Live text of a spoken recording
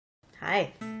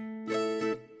Hi.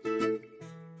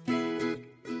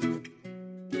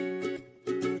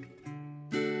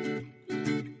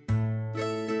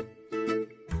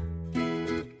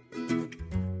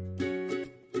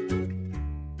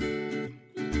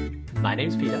 My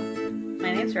name's Peter.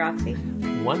 My name's Roxy.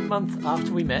 1 month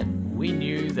after we met, we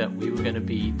knew that we were going to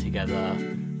be together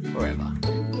forever.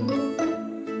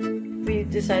 We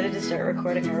decided to start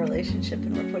recording our relationship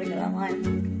and we're putting it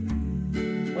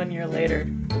online. 1 year later.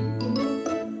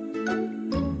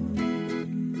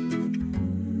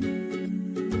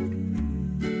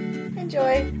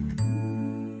 Enjoy.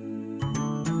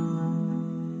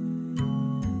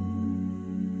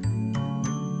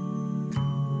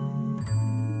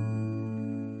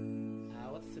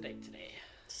 What's the date today?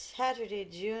 Saturday,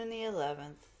 June the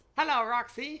 11th. Hello,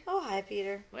 Roxy. Oh, hi,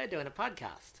 Peter. We're doing a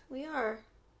podcast. We are.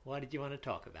 What did you want to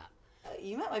talk about?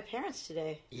 You met my parents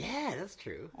today. Yeah, that's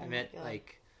true. Oh I my met God.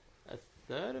 like a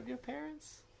third of your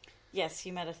parents. Yes,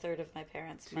 you met a third of my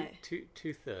parents.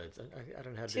 Two-thirds. I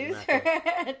don't know how to do math.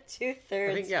 I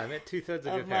Two-thirds think, I met two-thirds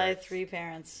of your of my parents. 3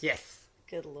 parents. Yes.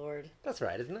 Good Lord. That's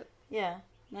right, isn't it? Yeah.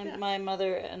 Yeah. My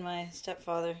mother and my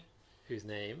stepfather Whose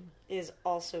name? is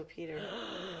also Peter.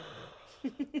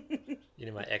 You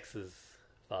know, my ex's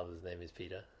father's name is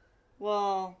Peter.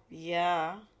 Well,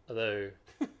 yeah. Although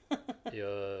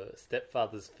your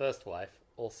stepfather's first wife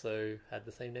also had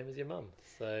the same name as your mum.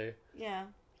 So, Yeah.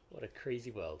 what a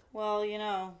crazy world. Well, you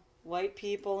know, white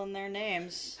people and their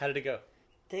names, How did it go?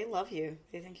 they love you.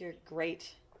 They think you're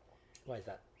great Why is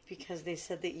that? because they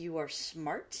said that you are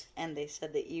smart and they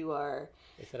said that you are,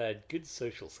 They said I had good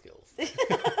social skills.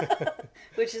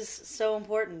 which is so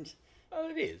important. Oh,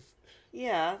 it is.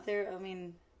 Yeah,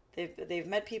 they've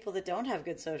met people that don't have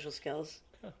good social skills.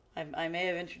 Huh. I may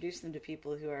have introduced them to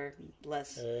people who are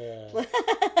less.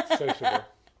 Sociable.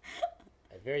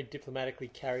 I very diplomatically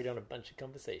carried on a bunch of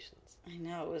conversations. I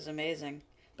know, it was amazing,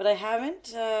 but I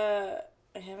haven't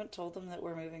told them that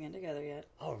we're moving in together yet.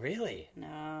 Oh, really?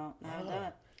 No, I haven't Oh. done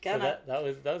it. So Gonna.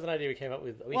 that was an idea we came up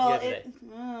with a week Well, ago today.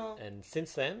 oh, And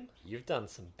since then, you've done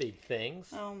some big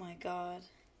things. oh my God.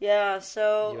 Yeah,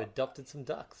 so You adopted some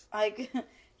ducks.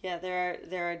 yeah, there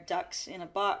are ducks in a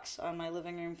box on my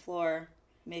living room floor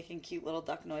making cute little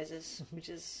duck noises, which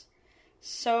is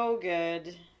so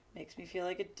good. Makes me feel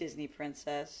like a Disney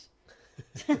princess.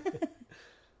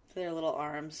 Their little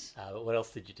arms. What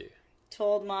else did you do?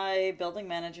 Told my building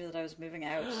manager that I was moving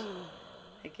out.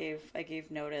 I gave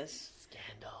notice.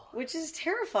 Scandal. Which is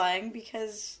terrifying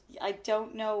because I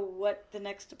don't know what the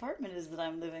next apartment is that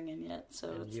I'm living in yet.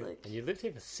 So it's like, And you lived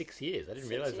here for 6 years. I didn't 6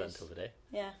 realize that years. until today.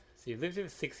 yeah. So you've lived here for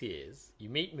 6 years. You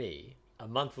meet me. A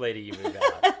month later, you move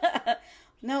out.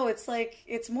 No,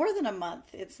 it's more than a month.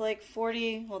 It's like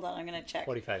 40. Hold on, I'm going to check.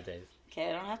 45 days. Okay,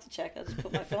 I don't have to check. I'll just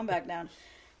put my phone back down.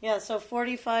 Yeah, so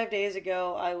 45 days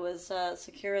ago, I was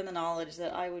secure in the knowledge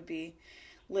that I would be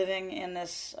living in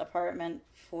this apartment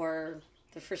for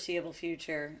the foreseeable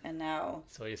future. And now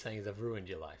So what you're saying is I've ruined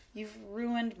your life. you've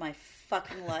ruined my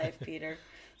fucking life, Peter.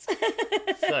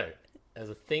 So, there's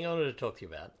a thing I wanted to talk to you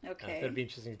about. Okay. I thought it'd be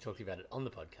interesting to talk to you about it on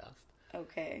the podcast,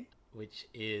 Okay. which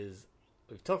is,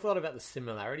 we've talked a lot about the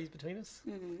similarities between us.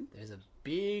 Mm-hmm. There's a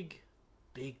big,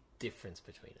 big difference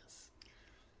between us.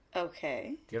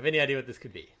 Okay. Do you have any idea what this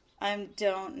could be? I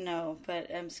don't know,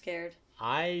 but I'm scared.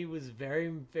 I was very,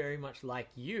 very much like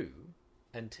you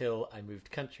until I moved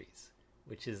countries,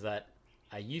 which is that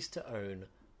I used to own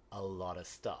a lot of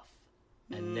stuff.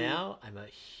 And now I'm a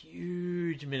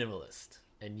huge minimalist.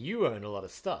 And you own a lot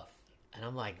of stuff. And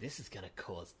I'm like, this is going to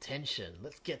cause tension.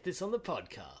 Let's get this on the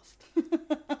podcast.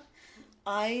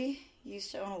 I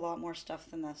used to own a lot more stuff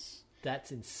than this.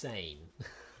 That's insane.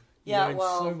 Yeah, you own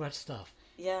well- so much stuff.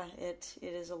 Yeah, it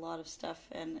is a lot of stuff,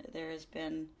 and there has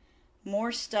been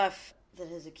more stuff that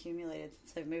has accumulated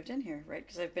since I've moved in here, right?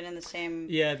 Because I've been in the same...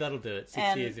 Yeah, that'll do it. 6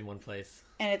 And- years in one place.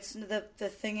 And it's the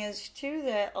thing is, too,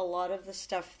 that a lot of the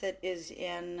stuff that is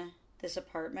in this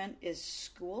apartment is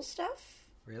school stuff,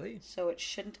 Really? so it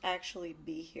shouldn't actually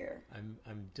be here.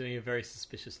 I'm doing a very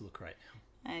suspicious look right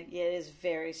now. Yeah, it is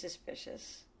very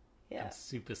suspicious. Yeah. I'm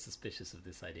super suspicious of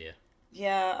this idea.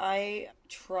 Yeah, I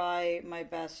try my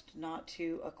best not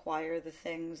to acquire the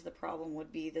things. The problem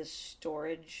would be the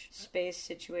storage space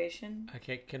situation.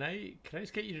 Okay, can I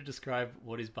just get you to describe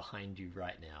what is behind you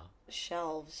right now?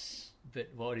 Shelves, But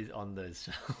what is on those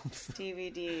shelves?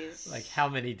 DVDs. Like how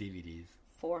many DVDs?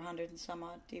 400 and some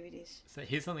odd DVDs. So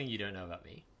here's something you don't know about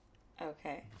me.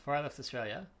 Okay. Before I left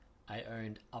Australia, I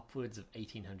owned upwards of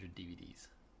 1,800 DVDs.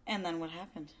 And then what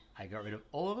happened? I got rid of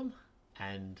all of them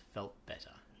and felt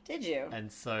better. Did you? And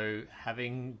so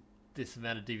having this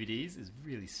amount of DVDs is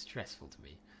really stressful to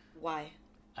me. Why?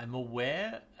 I'm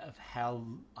aware of how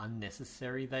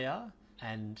unnecessary they are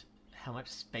and how much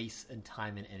space and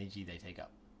time and energy they take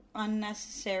up.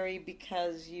 Unnecessary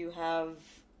because you have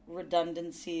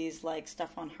redundancies like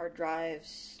stuff on hard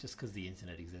drives. Just because the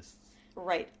internet exists.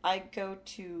 Right. I go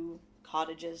to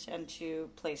cottages and to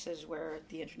places where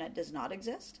the internet does not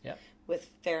exist. Yep. With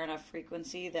fair enough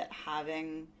frequency that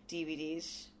having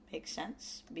DVDs makes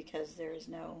sense because there is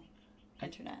no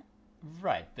internet.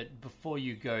 Right, but before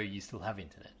you go, you still have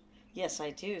internet. Yes, I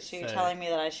do. So you're telling me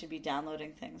that I should be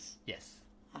downloading things? Yes.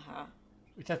 Uh-huh.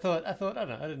 Which I thought, I don't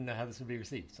know, I didn't know how this would be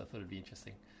received, so I thought it'd be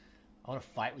interesting. I want to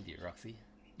fight with you, Roxy.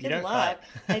 You Good don't luck.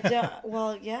 fight. I don't,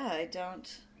 well, yeah, I don't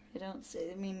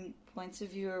say, I mean, points of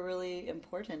view are really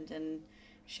important, and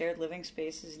shared living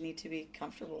spaces need to be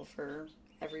comfortable for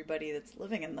everybody that's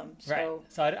living in them. So, Right.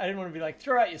 So I didn't want to be like,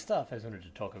 throw out your stuff. I just wanted to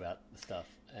talk about the stuff.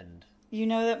 And you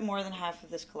know that more than half of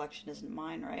this collection isn't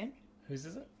mine, right? whose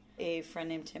is it? A friend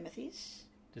named Timothy's.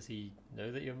 Does he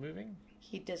know that you're moving?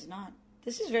 He does not.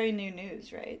 This is very new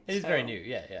news, right? It is very new,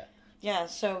 yeah. Yeah,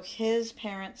 so his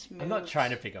parents moved... I'm not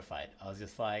trying to pick a fight. I was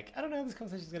just like, I don't know how this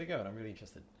conversation's going to go, and I'm really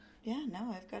interested. Yeah,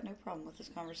 no, I've got no problem with this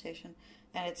conversation.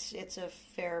 And it's a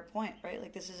fair point, right?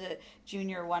 Like, this is a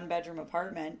junior one-bedroom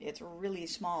apartment. It's really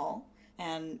small,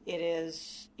 and it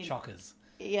is... Chockers.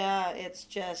 Yeah, it's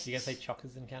just... Do you guys say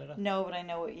chockers in Canada? No, but I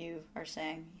know what you are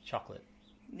saying. Chocolate.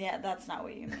 Yeah, that's not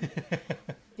what you mean.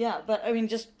 Yeah, but, I mean,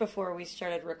 just before we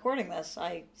started recording this,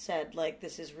 I said, like,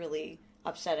 this is really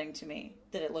upsetting to me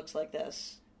that it looks like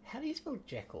this. How do you spell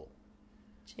Jekyll?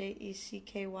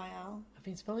 Jeckyl? I've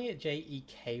been spelling it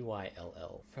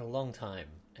Jekyll for a long time.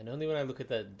 And only when I look at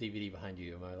the DVD behind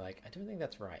you am I like, I don't think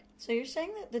that's right. So you're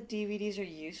saying that the DVDs are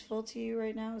useful to you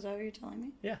right now? Is that what you're telling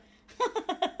me? Yeah.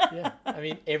 Yeah. I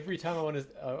mean, every time I want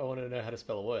to know how to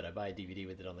spell a word, I buy a DVD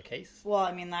with it on the case. Well,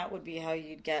 I mean, that would be how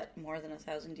you'd get more than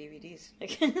 1,000 DVDs.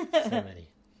 So many.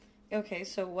 Okay,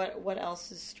 so what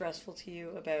else is stressful to you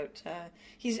about...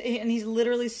 He's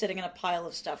literally sitting in a pile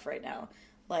of stuff right now.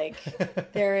 Like,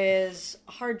 there is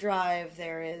a hard drive,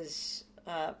 there is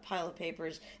a pile of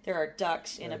papers, there are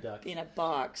ducks in a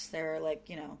box. There are, like,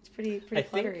 you know, it's pretty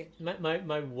cluttery.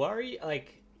 My worry,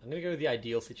 like, I'm going to go with the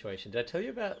ideal situation. Did I tell you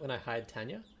about when I hired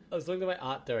Tanya? I was talking to my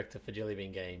art director for Jelly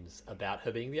Bean Games about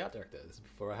her being the art director. This is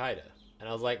before I hired her. And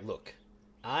I was like, look,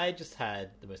 I just had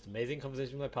the most amazing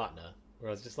conversation with my partner where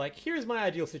I was just like, here is my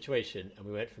ideal situation, and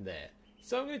we went from there.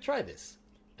 So I'm going to try this.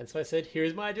 And so I said, here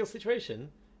is my ideal situation,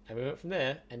 and we went from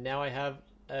there, and now I have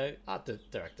an art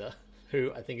director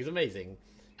who I think is amazing.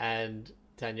 And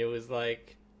Tanya was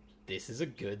like, this is a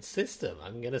good system.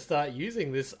 I'm going to start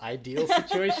using this ideal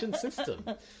situation system.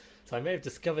 So I may have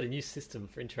discovered a new system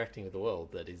for interacting with the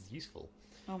world that is useful.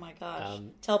 Oh my gosh.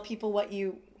 Tell people what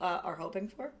you are hoping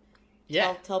for.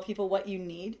 Yeah. Tell people what you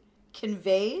need.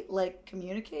 Convey, like,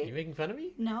 communicate. Are you making fun of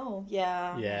me? No.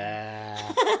 Yeah.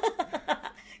 Yeah.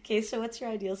 Okay, so what's your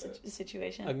ideal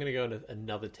situation? I'm going to go on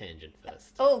another tangent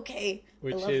first. Oh, okay.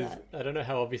 Which I love is, that. I don't know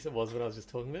how obvious it was when I was just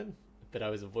talking then, but I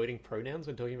was avoiding pronouns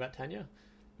when talking about Tanya,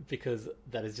 because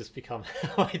that has just become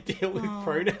how I deal with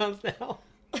pronouns now.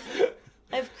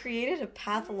 I've created a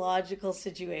pathological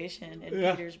situation in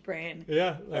Peter's brain.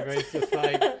 Yeah, my brain's just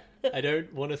like, I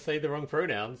don't want to say the wrong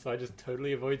pronouns, so I just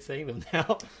totally avoid saying them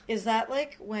now. Is that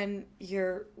like when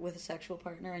you're with a sexual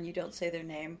partner and you don't say their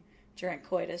name during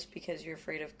coitus because you're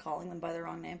afraid of calling them by the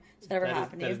wrong name? Has that ever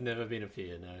happened to you? That has never been a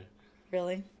fear, no.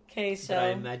 Really? Okay, so... But I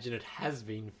imagine it has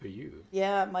been for you.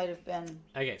 Yeah, it might have been.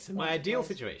 Okay, so my ideal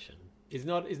situation is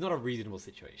not a reasonable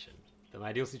situation. But my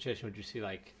ideal situation would just be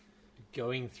like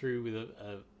going through with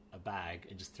a bag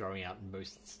and just throwing out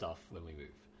most stuff when we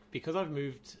move. Because I've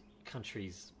moved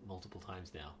countries multiple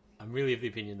times now, I'm really of the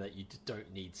opinion that you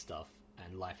don't need stuff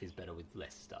and life is better with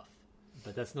less stuff.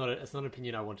 But that's not an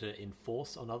opinion I want to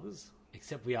enforce on others,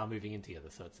 except we are moving in together,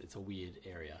 so it's a weird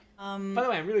area. By the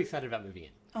way, I'm really excited about moving in.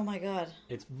 Oh my god.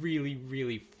 It's really,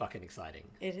 really fucking exciting.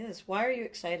 It is. Why are you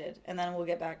excited? And then we'll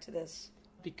get back to this.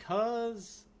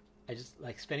 Because I just,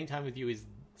 like, spending time with you is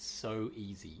so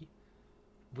easy,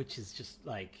 which is just,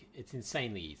 like, it's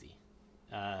insanely easy.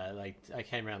 Like, I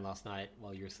came around last night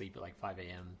while you were asleep at, like, 5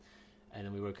 a.m., and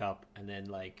then we woke up and then,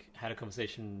 like, had a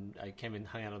conversation. I came and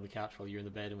hung out on the couch while you were in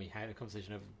the bed, and we had a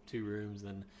conversation over 2 rooms,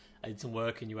 and I did some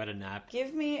work, and you had a nap.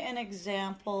 Give me an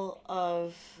example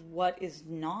of what is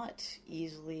not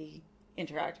easily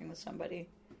interacting with somebody.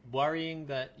 Worrying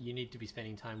that you need to be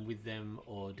spending time with them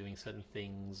or doing certain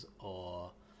things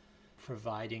or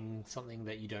providing something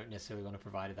that you don't necessarily want to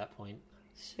provide at that point.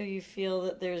 So you feel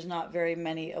that there's not very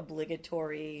many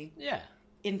obligatory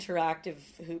interactive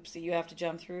hoops that you have to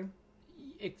jump through?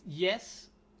 Yes,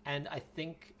 and I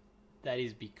think that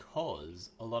is because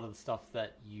a lot of the stuff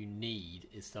that you need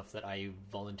is stuff that I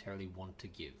voluntarily want to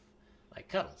give. Like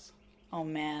cuddles. Oh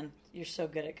man, you're so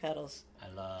good at cuddles.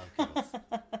 I love cuddles.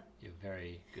 You're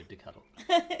very good to cuddle.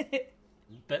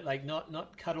 But like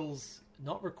not cuddles,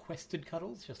 not requested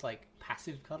cuddles, just like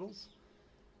passive cuddles.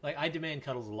 Like I demand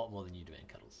cuddles a lot more than you demand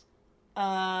cuddles.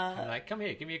 I'm like, come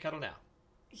here, give me a cuddle now.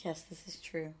 Yes, this is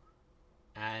true.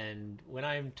 And when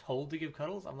I'm told to give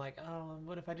cuddles, I'm like, oh,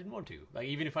 what if I didn't want to? Like,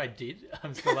 even if I did,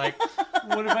 I'm still like,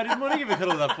 what if I didn't want to give a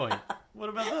cuddle at that point? What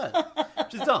about that?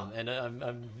 Which is dumb, and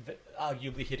I'm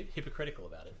arguably hypocritical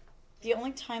about it. The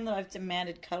only time that I've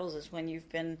demanded cuddles is when you've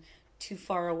been too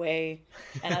far away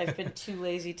and I've been too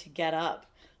lazy to get up.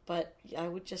 But I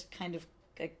would just kind of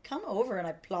come over and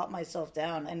I plop myself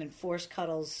down and enforce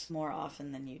cuddles more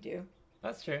often than you do.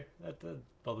 That's true. That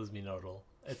bothers me not at all.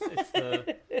 It's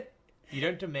the... You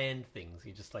don't demand things.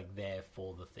 You're just like there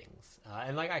for the things.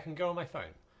 And like I can go on my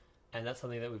phone. And that's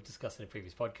something that we've discussed in a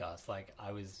previous podcast. Like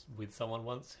I was with someone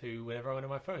once who, whenever I went on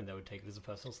my phone, they would take it as a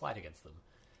personal slight against them.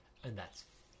 And that's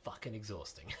fucking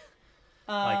exhausting.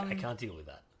 Like I can't deal with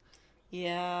that.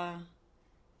 Yeah.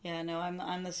 Yeah, no,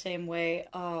 I'm the same way.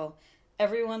 Oh,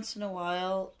 every once in a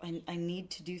while, I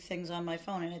need to do things on my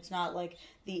phone. And it's not like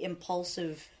the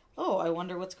impulsive, oh, I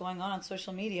wonder what's going on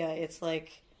social media. It's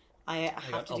like... I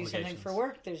have to do something for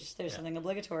work. There's something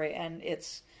obligatory, and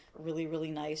it's really,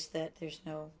 really nice that there's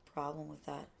no problem with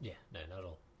that. Yeah, no, not at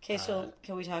all. Okay, so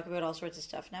can we talk about all sorts of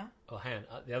stuff now? Oh, hang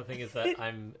on. The other thing is that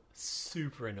I'm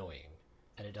super annoying,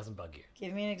 and it doesn't bug you.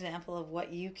 Give me an example of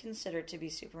what you consider to be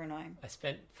super annoying. I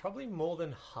spent probably more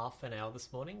than half an hour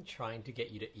this morning trying to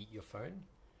get you to eat your phone.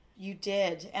 You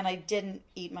did, and I didn't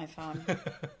eat my phone.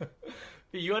 But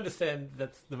you understand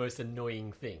that's the most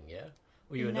annoying thing, yeah?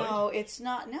 Were you annoyed? No, it's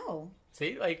not. No.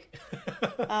 See, like,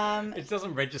 it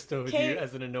doesn't register with you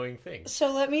as an annoying thing.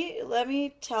 So let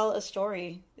me tell a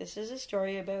story. This is a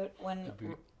story about when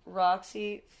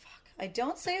Roxy. Fuck! I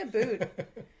don't say a boot. See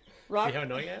how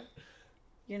annoying I am?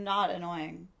 You're not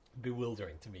annoying.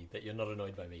 Bewildering to me that you're not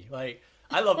annoyed by me. Like,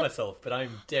 I love myself, but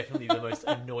I'm definitely the most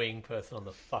annoying person on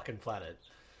the fucking planet.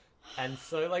 And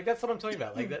so, like, that's what I'm talking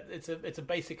about. Like, that it's a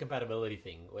basic compatibility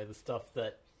thing where the stuff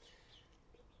that.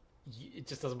 It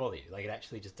just doesn't bother you. Like, it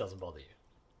actually just doesn't bother you.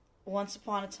 Once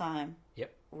upon a time,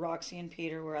 yep, Roxy and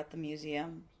Peter were at the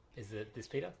museum. Is it this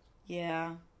Peter?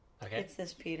 Yeah. Okay. It's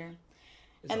this Peter.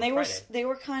 It's and they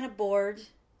were kind of bored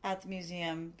at the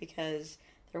museum because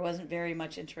there wasn't very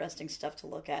much interesting stuff to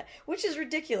look at, which is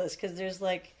ridiculous because there's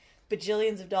like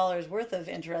bajillions of dollars worth of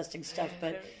interesting stuff.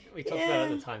 But we talked about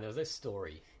it at the time. There was no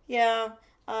story. Yeah,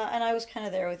 and I was kind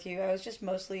of there with you. I was just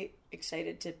mostly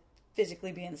excited to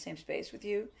physically be in the same space with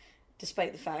you,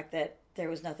 despite the fact that there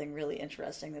was nothing really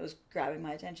interesting that was grabbing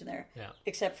my attention there,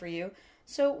 except for you.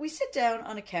 So we sit down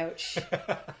on a couch.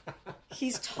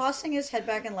 He's tossing his head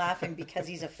back and laughing because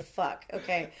he's a fuck.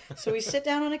 Okay, so we sit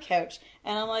down on a couch,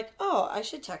 and I'm like, oh, I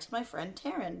should text my friend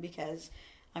Taryn because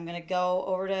I'm going to go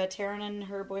over to Taryn and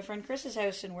her boyfriend Chris's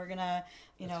house, and we're going to,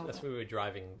 That's where we were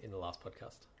driving in the last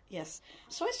podcast. Yes.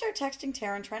 So I start texting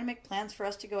Taryn, trying to make plans for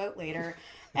us to go out later.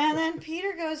 And then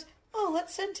Peter goes, oh,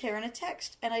 let's send Taryn a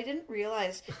text. And I didn't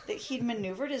realize that he'd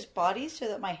maneuvered his body so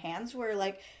that my hands were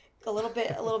like a little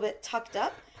bit tucked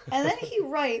up. And then he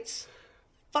writes,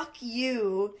 fuck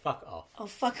you. Fuck off. Oh,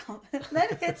 fuck off.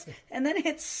 And then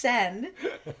hits send.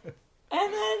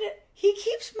 And then he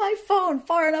keeps my phone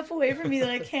far enough away from me that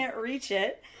I can't reach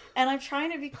it. And I'm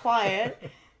trying to be quiet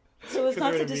so as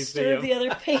not to disturb the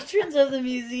other patrons of the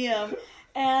museum.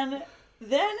 And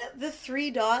then the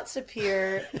 3 dots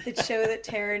appear that show that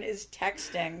Taryn is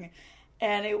texting.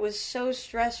 And it was so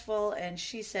stressful. And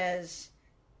she says,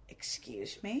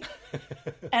 excuse me?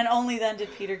 And only then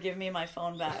did Peter give me my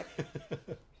phone back.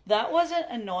 That wasn't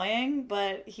annoying,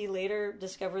 but he later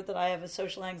discovered that I have a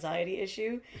social anxiety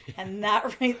issue. And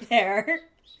that right there.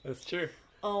 That's true.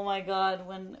 Oh my God.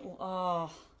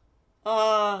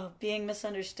 Being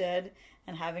misunderstood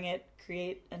and having it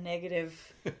create a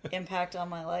negative impact on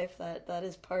my life, that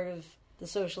is part of the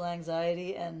social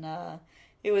anxiety, and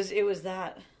it was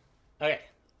that. Okay,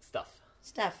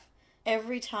 Stuff.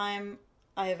 Every time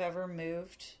I have ever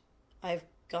moved, I've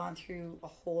gone through a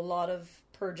whole lot of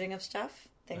purging of stuff,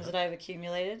 things that I've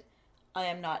accumulated. I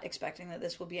am not expecting that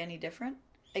this will be any different.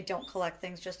 I don't collect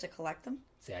things just to collect them.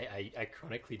 See, I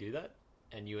chronically do that,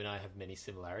 and you and I have many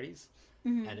similarities.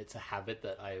 Mm-hmm. And it's a habit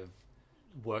that I've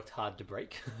worked hard to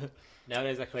break.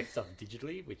 Nowadays I collect stuff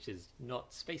digitally, which is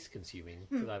not space consuming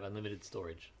because I have unlimited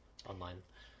storage online.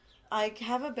 I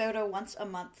have about a once a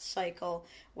month cycle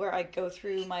where I go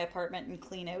through my apartment and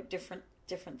clean out different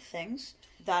different things.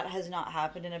 That has not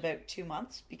happened in about 2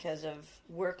 months because of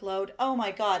workload. Oh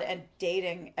my God, and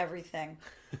dating everything.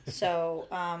 So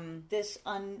this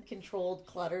uncontrolled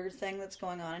clutter thing that's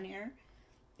going on in here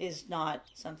is not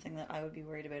something that I would be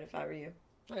worried about if I were you.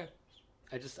 Okay.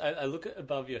 I look at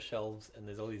above your shelves and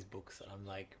there's all these books and I'm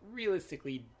like,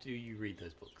 realistically, do you read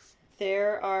those books?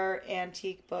 There are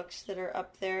antique books that are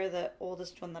up there. The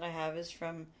oldest one that I have is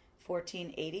from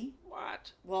 1480.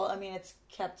 What? Well, I mean, it's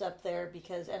kept up there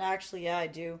because, and actually, yeah, I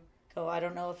do go. I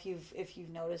don't know if you've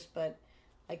noticed, but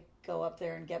I go up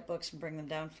there and get books and bring them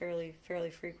down fairly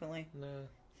frequently. No.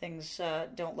 Things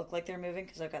don't look like they're moving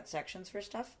because I've got sections for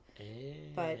stuff. Eh.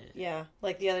 But yeah,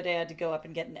 like the other day, I had to go up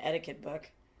and get an etiquette book.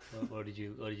 What did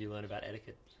you learn about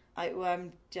etiquette?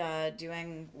 I'm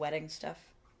doing wedding stuff.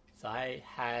 So I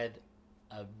had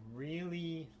a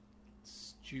really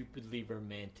stupidly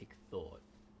romantic thought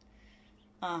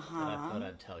that I thought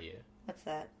I'd tell you. What's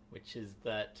that? Which is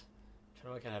that, I'm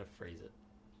trying to work out how to phrase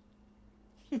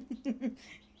it.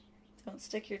 Don't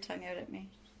stick your tongue out at me.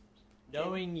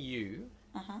 Knowing you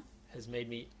has made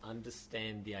me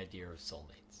understand the idea of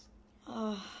soulmates.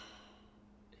 Oh.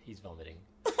 He's vomiting.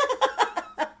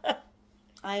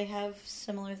 I have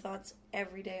similar thoughts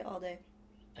every day, all day.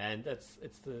 And I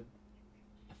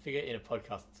figure in a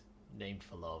podcast named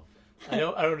for love. I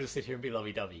don't want to sit here and be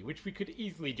lovey-dovey, which we could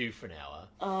easily do for an hour.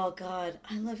 Oh, God.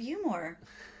 I love you more.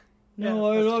 Yeah,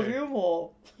 no, I love true. you more.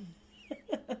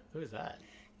 Who is that?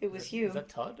 It was you. Is that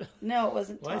Todd? No, it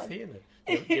wasn't Why Todd. is he in there?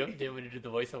 Do you want me to do the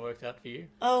voice I worked out for you?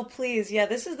 Oh, please. Yeah,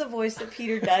 this is the voice that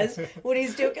Peter does when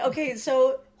he's doing... Okay,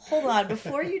 so hold on.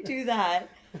 Before you do that,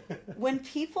 when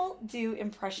people do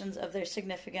impressions of their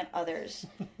significant others,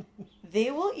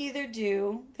 they'll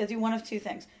do one of two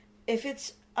things. If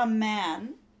it's a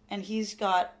man and he's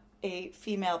got a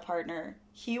female partner,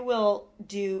 he will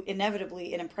do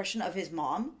inevitably an impression of his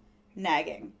mom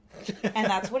nagging. And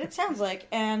that's what it sounds like.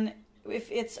 And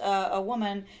if it's a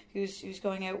woman who's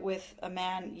going out with a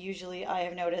man, usually I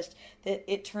have noticed that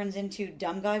it turns into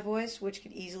dumb guy voice, which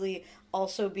could easily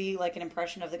also be like an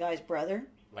impression of the guy's brother.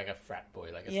 Like a frat boy,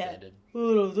 like a standard.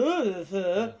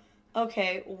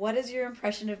 Okay, what does your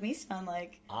impression of me sound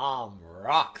like? I'm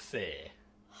Roxy.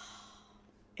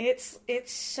 It's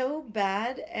so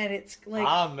bad, and it's like...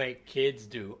 I make kids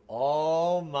do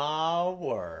all my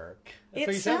work. That's what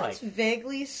It you sound sounds like.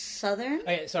 vaguely southern.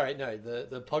 Okay, sorry, no,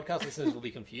 the podcast listeners will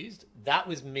be confused. That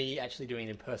was me actually doing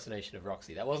an impersonation of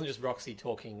Roxy. That wasn't just Roxy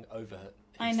talking over himself.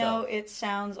 I know, it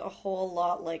sounds a whole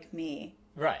lot like me.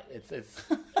 Right, it's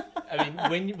I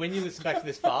mean, when you listen back to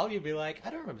this file, you'll be like, I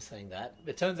don't remember saying that.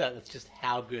 It turns out that's just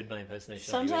how good my impersonation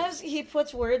Sometimes of you is. he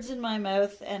puts words in my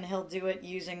mouth and he'll do it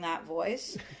using that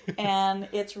voice. And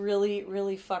it's really,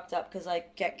 really fucked up because I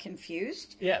get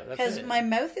confused. Yeah, that's Because it. my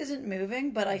mouth isn't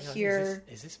moving, but I Hang on, hear...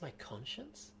 Is this my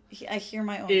conscience? I hear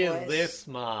my own Is voice. this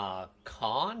my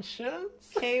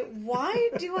conscience? Okay, why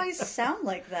do I sound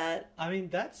like that? I mean,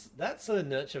 that's a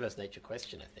nurture versus nature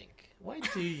question, I think. Why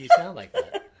do you sound like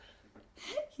that?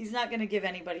 He's not going to give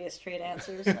anybody a straight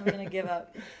answer, so I'm going to give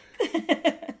up.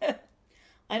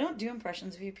 I don't do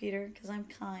impressions of you, Peter, because I'm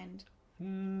kind.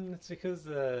 It's because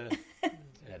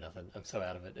yeah, nothing. I'm so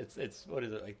out of it. It's what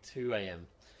is it, like 2 a.m.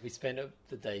 We spend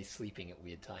the day sleeping at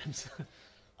weird times.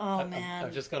 Oh, man.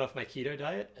 I've just gone off my keto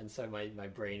diet, and so my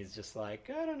brain is just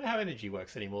like, I don't know how energy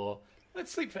works anymore.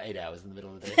 Let's sleep for 8 hours in the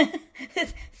middle of the day.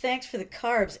 Thanks for the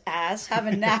carbs, ass. Have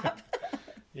a nap.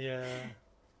 Yeah.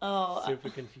 Oh, Super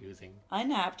confusing. I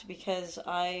napped because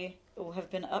I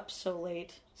have been up so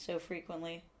late, so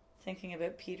frequently, thinking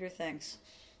about Peter things.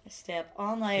 I stay up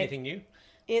all night. Anything new?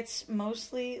 It's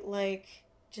mostly like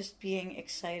just being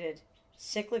excited.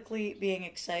 Cyclically being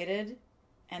excited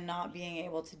and not being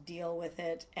able to deal with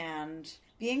it and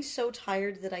being so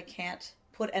tired that I can't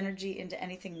put energy into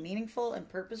anything meaningful and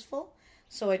purposeful.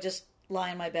 So I just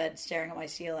lie in my bed staring at my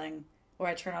ceiling, or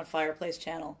I turn on Fireplace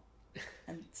Channel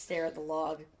and stare at the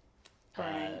log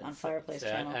burning on Fireplace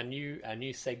Channel. Our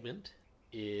new segment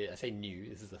is, I say new,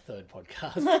 this is the third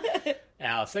podcast.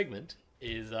 Our segment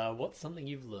is what's something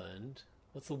you've learned,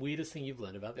 what's the weirdest thing you've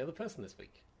learned about the other person this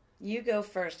week? You go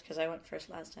first, because I went first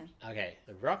last time. Okay,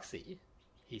 so Roxy,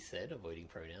 he said, avoiding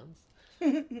pronouns,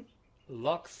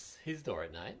 locks his door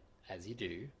at night, as you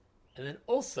do, and then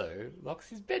also locks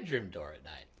his bedroom door at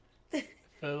night.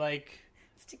 For like...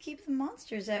 It's to keep the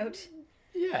monsters out.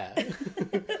 Yeah.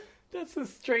 That's a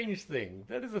strange thing.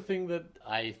 That is a thing that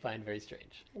I find very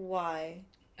strange. Why?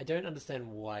 I don't understand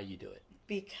why you do it.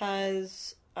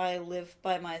 Because I live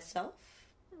by myself.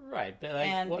 Right, but like...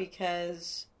 And what?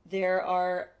 because there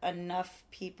are enough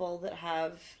people that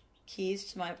have keys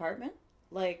to my apartment,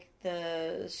 like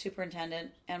the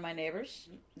superintendent and my neighbors,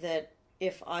 that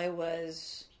if I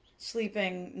was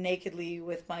sleeping nakedly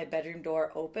with my bedroom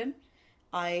door open.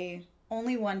 I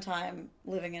only one time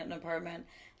living in an apartment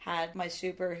had my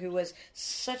super, who was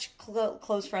such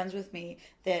close friends with me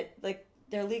that like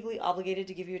they're legally obligated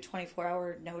to give you a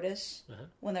 24-hour notice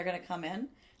when they're going to come in.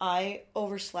 I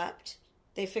overslept.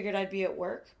 They figured I'd be at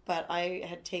work, but I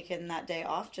had taken that day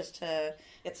off just to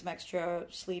get some extra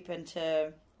sleep and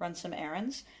to run some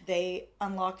errands. They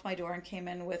unlocked my door and came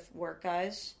in with work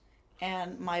guys,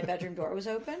 and my bedroom door was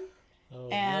open. Oh,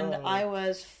 and no. I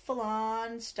was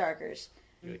full-on starkers.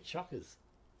 You were chockers.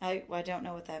 I don't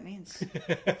know what that means.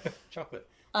 Chocolate.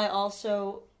 I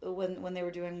also, when they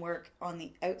were doing work on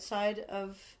the outside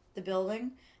of the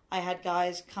building, I had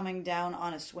guys coming down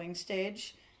on a swing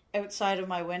stage outside of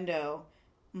my window.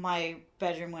 My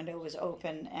bedroom window was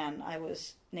open and I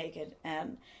was naked,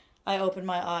 and I opened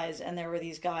my eyes and there were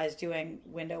these guys doing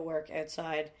window work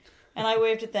outside, and I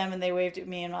waved at them and they waved at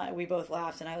me, and we both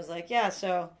laughed, and I was like, yeah,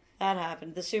 so that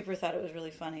happened. The super thought it was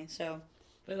really funny. So,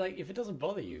 But like, if it doesn't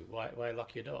bother you, why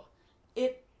lock your door?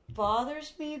 it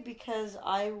bothers me because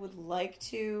I would like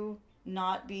to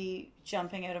not be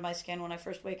jumping out of my skin when I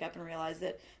first wake up and realize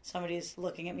that somebody's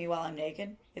looking at me while I'm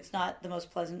naked. It's not the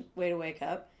most pleasant way to wake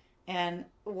up. And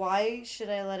why should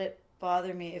I let it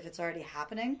bother me if it's already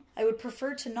happening? I would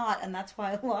prefer to not, and that's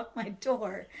why I lock my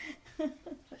door. Yeah,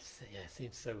 it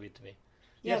seems so weird to me.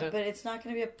 Yeah, but it's not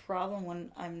going to be a problem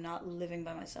when I'm not living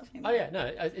by myself anymore. Oh yeah,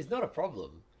 no, it's not a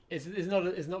problem. It's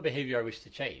not behavior I wish to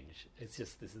change. It's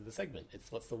just, this is the segment.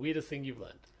 It's what's the weirdest thing you've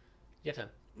learned. Your turn.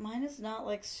 Mine is not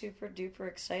like super duper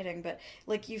exciting, but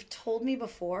like you've told me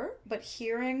before, but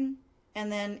hearing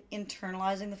and then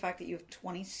internalizing the fact that you have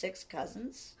 26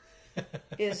 cousins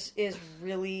is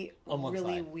really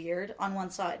really side. weird on one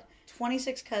side.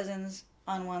 26 cousins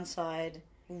on one side,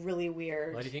 really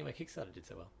weird. Why do you think my Kickstarter did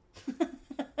so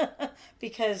well?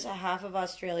 Because half of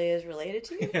Australia is related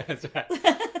to you. Yeah, that's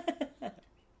right.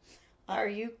 Are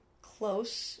you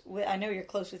close with, I know you're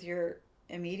close with your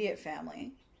immediate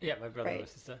family. Yeah, my brother and Right.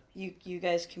 my sister. You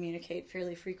guys communicate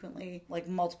fairly frequently, like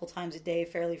multiple times a day,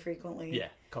 fairly frequently. Yeah,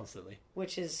 constantly.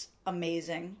 Which is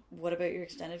amazing. What about your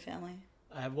extended family?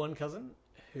 I have one cousin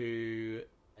who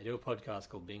I do a podcast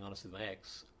called Being Honest with My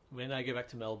Ex. When I go back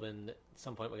to Melbourne, at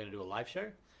some point we're going to do a live show,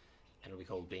 and it'll be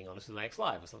called Being Honest with My Ex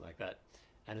Live or something like that.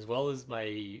 And as well as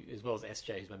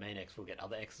SJ, who's my main ex, we'll get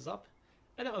other exes up,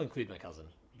 and that will include my cousin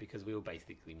because we were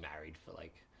basically married for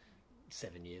like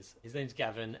 7 years. His name's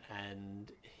Gavin,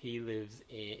 and he lived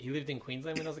in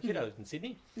Queensland when I was a kid. I lived in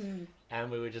Sydney,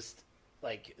 and we were just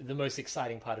like, the most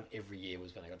exciting part of every year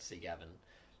was when I got to see Gavin.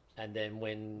 And then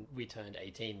when we turned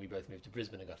 18, we both moved to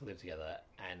Brisbane and got to live together,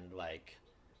 and like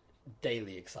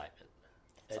daily excitement.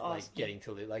 That's at, awesome. Like getting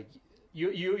to live, like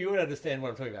you would understand what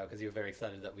I'm talking about, because you were very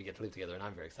excited that we get to live together, and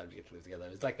I'm very excited to get to live together.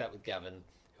 It was like that with Gavin,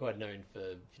 who I'd known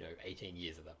for 18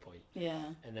 years at that point. Yeah.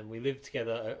 And then we lived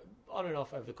together on and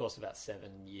off over the course of about 7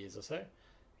 years or so.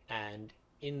 And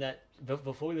in that,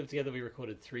 before we lived together, we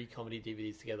recorded 3 comedy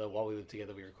DVDs together. While we lived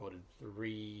together, we recorded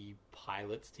 3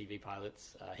 pilots, TV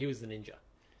pilots. He was the ninja.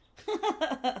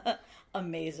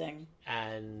 Amazing.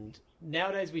 And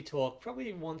nowadays we talk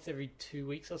probably once every 2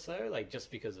 weeks or so, like just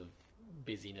because of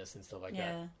busyness and stuff like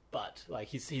that. But like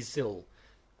he's still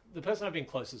the person I've been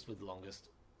closest with the longest,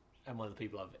 and one of the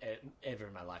people I've ever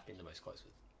in my life been the most close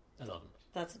with. I love him.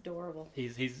 That's adorable.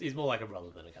 He's more like a brother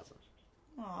than a cousin.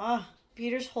 Aw.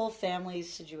 Peter's whole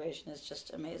family's situation is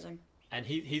just amazing. And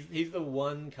he's the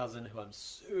one cousin who I'm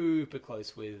super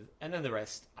close with, and then the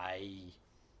rest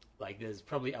there's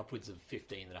probably upwards of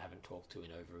 15 that I haven't talked to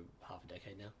in over half a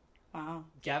decade now. Wow.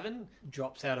 Gavin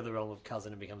drops out of the realm of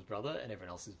cousin and becomes brother, and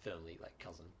everyone else is firmly like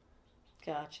cousin.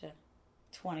 Gotcha.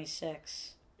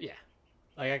 26. Yeah.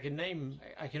 Like I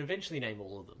can eventually name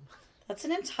all of them. That's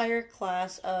an entire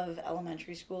class of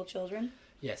elementary school children.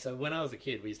 Yeah, so when I was a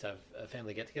kid, we used to have a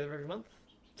family get-together every month.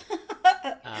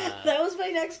 That was my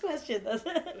next question.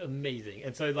 Amazing.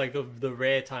 And so, like, the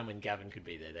rare time when Gavin could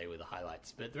be there, they were the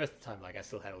highlights. But the rest of the time, like, I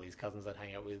still had all these cousins I'd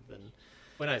hang out with. And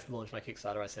when I launched my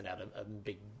Kickstarter, I sent out a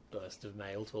big burst of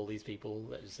mail to all these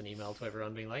people, just an email to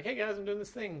everyone being like, hey guys, I'm doing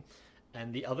this thing.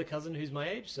 And the other cousin who's my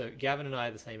age, so Gavin and I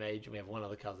are the same age, and we have one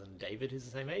other cousin, David, who's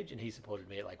the same age, and he supported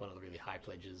me at, like, one of the really high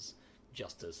pledges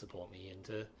just to support me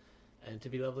and to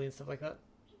be lovely and stuff like that.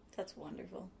 That's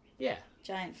wonderful. Yeah.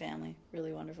 Giant family.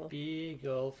 Really wonderful. Big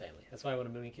old family. That's why I want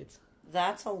 1 million kids.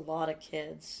 That's a lot of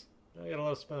kids. I got a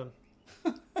lot of sperm.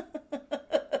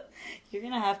 You're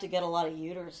going to have to get a lot of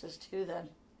uteruses too then.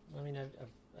 I mean,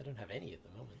 I don't have any at the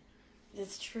moment.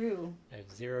 It's true. I have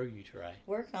 0 uteri.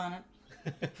 Work on it.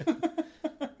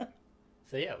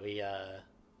 So yeah,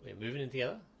 we're moving in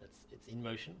together. It's in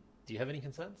motion. Do you have any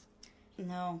concerns?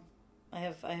 No, I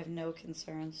have no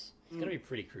concerns. It's going to be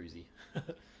pretty cruisy.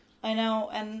 I know,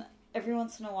 and every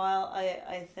once in a while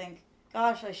I think,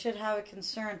 gosh, I should have a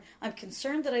concern. I'm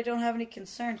concerned that I don't have any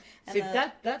concern. And See,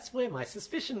 that's where my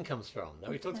suspicion comes from, that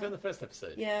we talked about in the first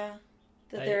episode. Yeah,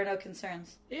 that there are no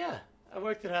concerns. Yeah, I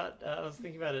worked it out. I was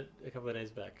thinking about it a couple of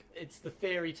days back. It's the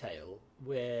fairy tale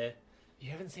where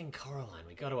you haven't seen Coraline.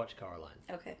 We got to watch Coraline.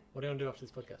 Okay. What do you want to do after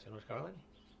this podcast? You want to watch Coraline?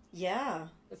 Yeah.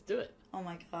 Let's do it. Oh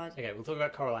my god. Okay, we'll talk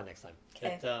about Coraline next time.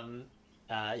 Okay. But,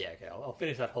 okay. I'll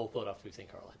finish that whole thought after we've seen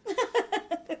Coraline.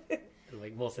 It'll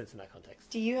make more sense in that context.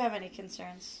 Do you have any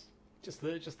concerns? Just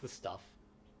the stuff.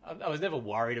 I was never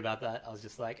worried about that. I was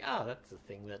just like, that's a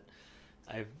thing that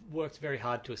I've worked very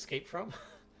hard to escape from.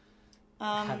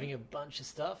 Having a bunch of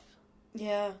stuff.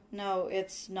 Yeah, no,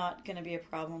 it's not going to be a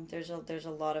problem. There's a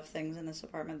lot of things in this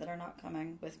apartment that are not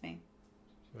coming with me.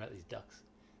 What about these ducks?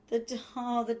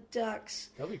 The ducks.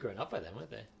 They'll be grown up by then, won't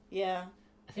they? Yeah.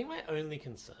 I think my only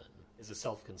concern is a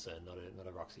self-concern, not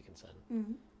a Roxy concern.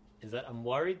 Mm-hmm. Is that I'm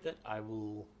worried that I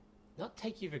will not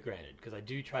take you for granted, because I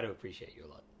do try to appreciate you a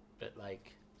lot. But,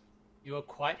 like, you are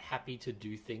quite happy to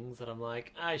do things that I'm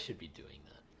like, I should be doing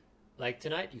that. Like,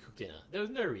 tonight you cooked dinner. There was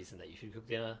no reason that you should cook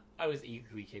dinner. I was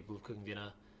equally capable of cooking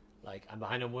dinner. Like, I'm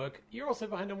behind on work. You're also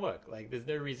behind on work. Like, there's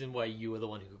no reason why you are the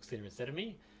one who cooks dinner instead of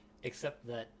me, except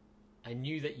that I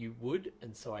knew that you would,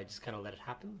 and so I just kind of let it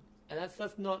happen. And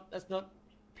that's not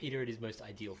Peter in his most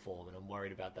ideal form, and I'm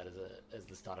worried about that as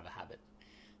the start of a habit.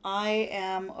 I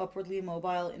am upwardly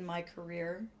mobile in my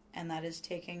career, and that is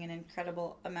taking an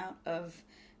incredible amount of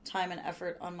time and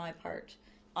effort on my part.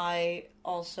 I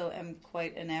also am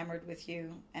quite enamored with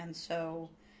you, and so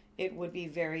it would be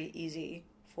very easy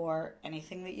for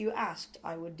anything that you asked,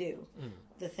 I would do.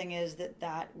 The thing is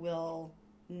that will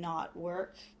not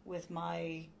work with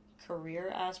my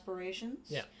career aspirations.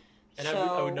 Yeah. And so,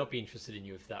 I would not be interested in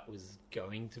you if that was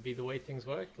going to be the way things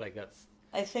work. Like, that's...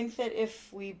 I think that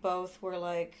if we both were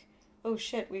like, oh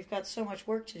shit, we've got so much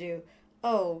work to do.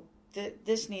 Oh,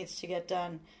 this needs to get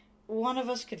done. One of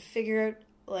us could figure out,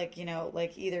 like, you know,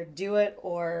 like either do it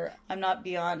or I'm not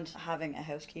beyond having a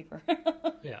housekeeper.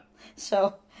 Yeah.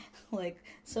 So, like,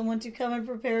 someone to come and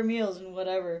prepare meals and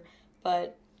whatever.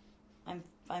 But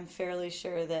I'm fairly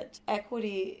sure that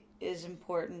equity is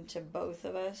important to both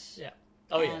of us. Yeah.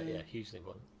 Oh, and, yeah, hugely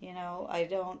important. You know, I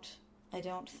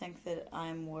don't think that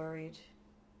I'm worried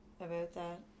about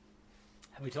that.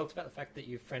 Have we talked about the fact that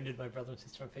you friended my brother and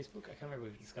sister on Facebook? I can't remember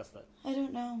if we've discussed that. I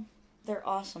don't know. They're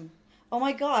awesome. Oh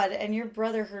my god, and your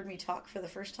brother heard me talk for the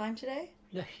first time today?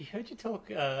 No, he heard you talk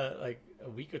like a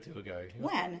week or two ago.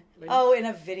 When? Oh, in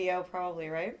a video probably,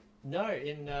 right? No,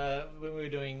 in when we were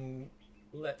doing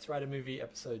Let's Write a Movie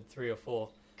episode 3 or 4.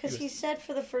 Because he said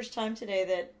for the first time today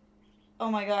that,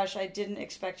 oh my gosh, I didn't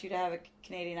expect you to have a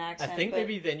Canadian accent. I think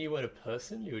maybe then you weren't a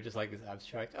person. You were just like this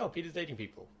abstract, oh, Peter's dating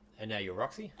people. And now you're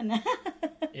Roxy.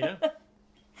 You know?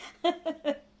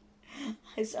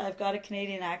 I've got a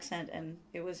Canadian accent, and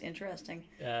it was interesting.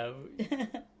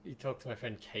 You talked to my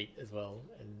friend Kate as well,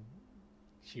 and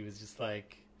she was just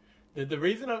like... The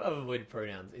reason I've avoided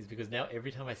pronouns is because now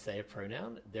every time I say a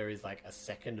pronoun, there is like a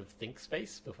second of think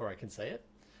space before I can say it.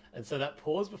 And so that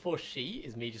pause before she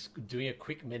is me just doing a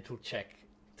quick mental check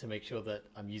to make sure that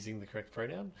I'm using the correct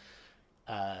pronoun.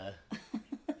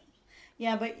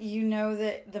 Yeah, but you know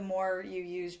that the more you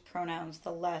use pronouns,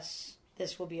 the less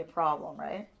this will be a problem,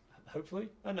 right? Hopefully.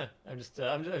 I don't know.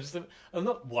 I'm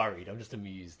not worried. I'm just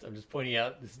amused. I'm just pointing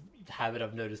out this habit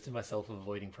I've noticed in myself of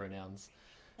avoiding pronouns.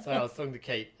 So I was talking to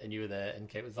Kate, and you were there, and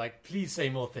Kate was like, please say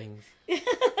more things.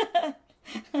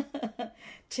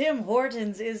 Tim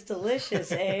Hortons is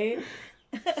delicious, eh?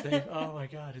 Oh my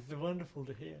god, it's wonderful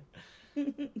to hear.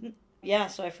 Yeah,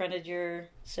 so I friended your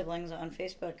siblings on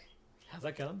Facebook. How's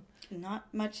that going?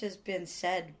 Not much has been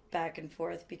said back and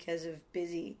forth because of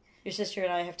busy. Your sister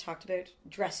and I have talked about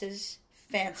dresses,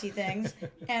 fancy things,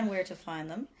 and where to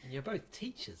find them. And you're both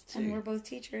teachers, too. And we're both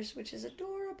teachers, which is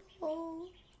adorable.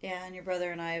 Yeah, and your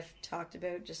brother and I have talked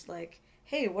about just like,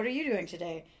 hey, what are you doing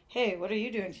today? Hey, what are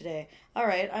you doing today? All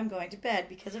right, I'm going to bed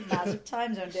because of massive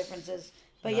time zone differences.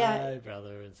 But my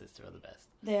brother and sister are the best.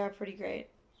 They are pretty great.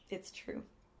 It's true.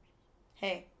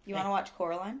 Hey, you want to watch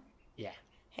Coraline? Yeah.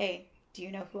 Hey, do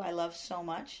you know who I love so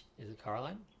much? Is it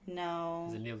Caroline? No.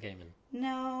 Is it Neil Gaiman?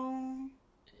 No.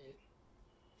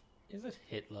 Is it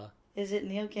Hitler? Is it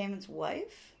Neil Gaiman's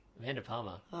wife? Amanda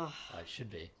Palmer. Oh, it should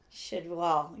be.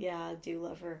 Well, yeah, I do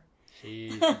love her.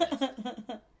 She's the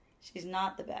best. She's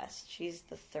not the best. She's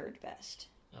the third best.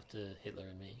 After Hitler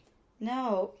and me.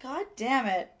 No, god damn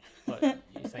it. What,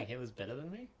 you saying Hitler's better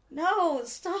than me? No,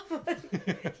 stop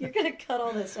it. You're going to cut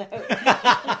all this out.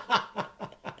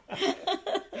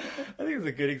 I think is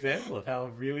a good example of how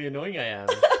really annoying I am.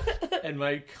 And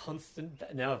my constant...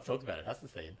 Now I've talked about it, that's the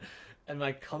scene. And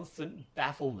my constant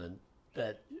bafflement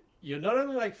that you're not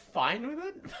only, like, fine with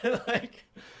it, but, like,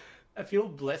 I feel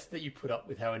blessed that you put up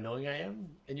with how annoying I am.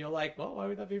 And you're like, well, why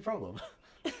would that be a problem?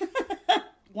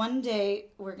 One day,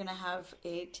 we're going to have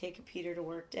a Take a Peter to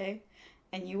Work day,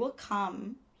 and you will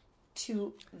come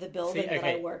to the building that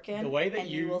I work in. The way that and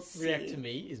you will react see... to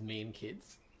me is me and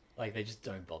kids. Like, they just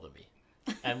don't bother me.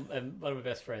 And one of my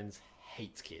best friends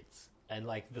hates kids. And,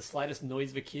 like, the slightest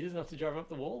noise of a kid is enough to drive him up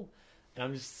the wall. And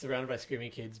I'm just surrounded by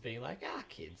screaming kids being like,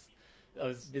 kids. I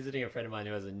was visiting a friend of mine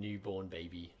who has a newborn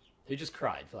baby who just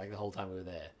cried for, like, the whole time we were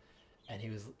there. And he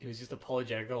was just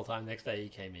apologetic the whole time. Next day he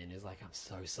came in. He was like, I'm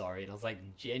so sorry. And I was like,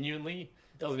 genuinely?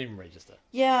 Doesn't even register.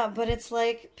 Yeah, but it's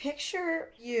like, picture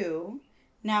you.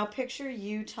 Now picture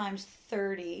you times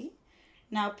 30.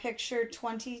 Now picture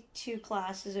 22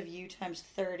 classes of you times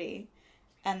 30.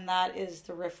 And that is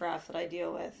the riffraff that I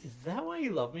deal with. Is that why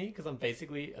you love me? Because I'm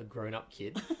basically a grown-up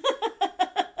kid?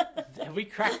 Have we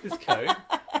cracked this code?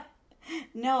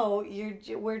 No,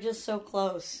 we're just so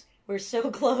close. We're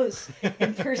so close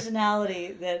in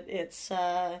personality that it's,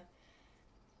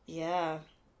 yeah.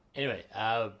 Anyway,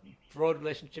 broad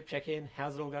relationship check-in.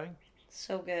 How's it all going?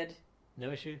 So good.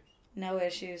 No issue? No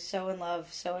issues. So in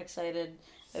love. So excited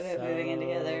about moving in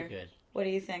together. Good. What do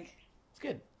you think? It's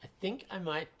good. I think I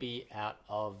might be out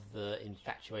of the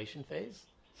infatuation phase,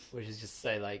 which is just to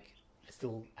say, like, I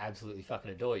still absolutely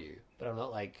fucking adore you, but I'm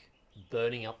not, like,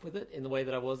 burning up with it in the way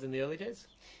that I was in the early days.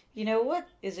 You know what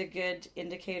is a good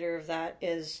indicator of that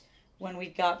is when we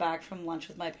got back from lunch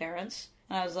with my parents,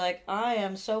 and I was like, I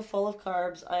am so full of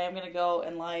carbs, I am going to go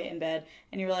and lie in bed.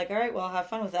 And you were like, all right, well, have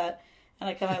fun with that. And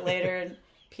I come out later, and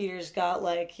Peter's got,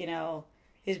 like, you know,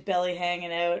 his belly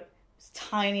hanging out, this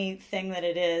tiny thing that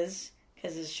it is,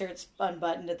 because his shirt's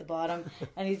unbuttoned at the bottom,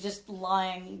 and he's just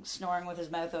lying, snoring with his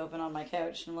mouth open on my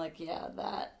couch. And I'm like, yeah,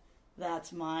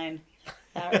 that's mine.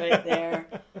 That right there.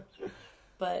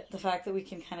 But the fact that we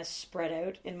can kind of spread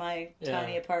out in my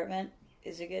tiny apartment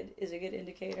is a good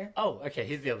indicator. Oh, okay.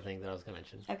 Here's the other thing that I was going to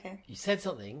mention. Okay. You said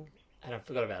something, and I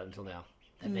forgot about it until now,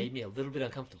 that made me a little bit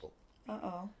uncomfortable.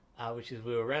 Uh-oh. Which is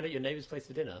we were around at your neighbour's place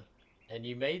for dinner, and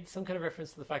you made some kind of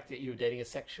reference to the fact that you were dating a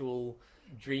sexual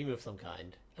dream of some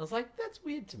kind. I was like, that's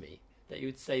weird to me that you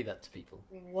would say that to people.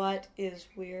 What is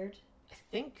weird? I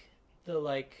think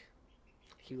I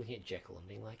keep looking at Jekyll and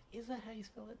being like, is that how you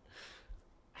spell it?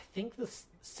 I think the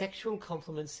sexual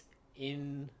compliments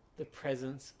in the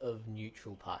presence of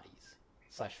neutral parties /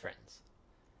 friends.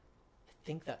 I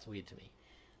think that's weird to me.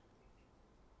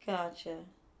 Gotcha.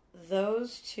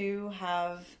 Those two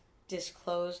have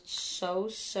disclosed so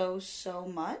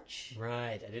much.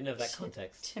 Right, I didn't have that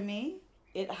context. To me,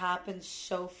 it happens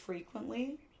so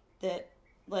frequently that,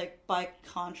 like, by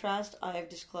contrast, I have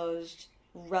disclosed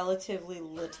relatively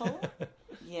little.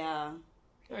 Yeah.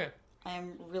 Okay. I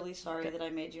am really sorry that I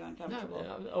made you uncomfortable.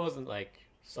 No, I wasn't, like,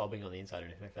 sobbing on the inside or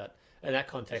anything like that. In that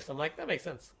context, I'm like, that makes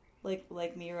sense.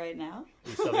 Like me right now? Are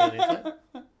you sobbing on the inside?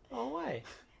 Oh, why?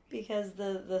 Because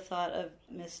the thought of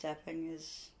misstepping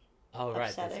is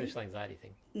upsetting. The social anxiety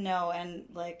thing. No, and,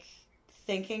 like,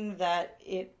 thinking that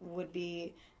it would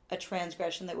be a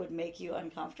transgression that would make you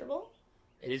uncomfortable.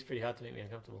 It is pretty hard to make me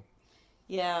uncomfortable.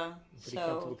 Yeah, I'm a pretty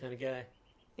comfortable kind of guy.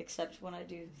 Except when I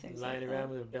do things lying like around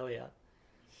that. with a belly out.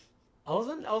 I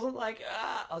wasn't like,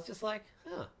 I was just like,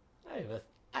 I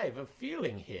have a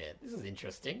feeling here. This is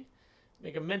interesting.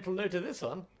 Make a mental note of this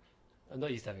one. I'm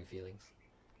not used to having feelings.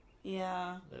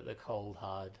 Yeah. The cold,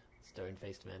 hard,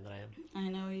 stone-faced man that I am. I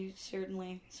know you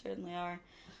certainly are.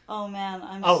 Oh man, talk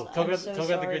I'm about so the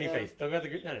sorry, gritty though. face. Talk about the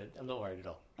gritty. No, I'm not worried at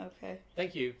all. Okay.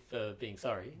 Thank you for being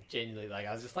sorry. Genuinely, like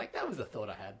I was just like, that was the thought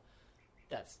I had.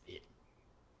 That's it.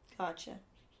 Gotcha.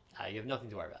 You have nothing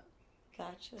to worry about.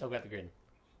 Gotcha. Talk about the grin.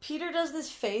 Peter does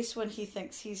this face when he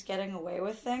thinks he's getting away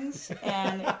with things,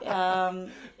 and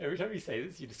every time you say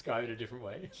this, you describe it a different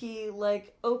way. he,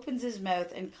 like, opens his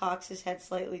mouth and cocks his head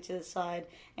slightly to the side,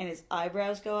 and his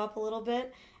eyebrows go up a little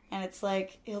bit, and it's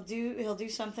like he'll do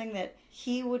something that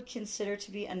he would consider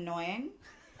to be annoying,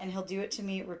 and he'll do it to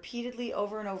me repeatedly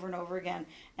over and over and over again,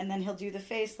 and then he'll do the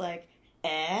face like,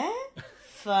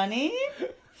 funny,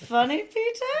 Peter.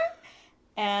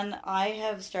 And I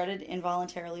have started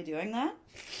involuntarily doing that.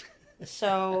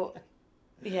 So,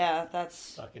 yeah,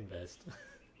 that's... Fucking best.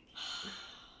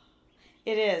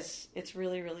 It is. It's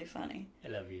really, really funny. I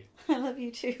love you. I love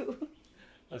you too.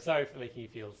 I'm sorry for making you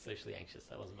feel socially anxious.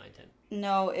 That wasn't my intent.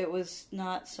 No, it was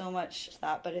not so much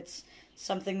that, but it's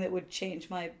something that would change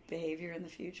my behavior in the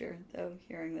future, though,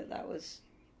 hearing that was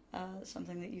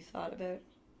something that you thought about.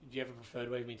 Do you have a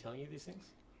preferred way of me telling you these things?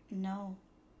 No.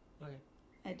 Okay.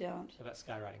 I don't. How about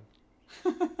skywriting?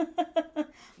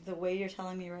 The way you're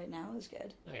telling me right now is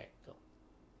good. Okay, cool.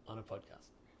 On a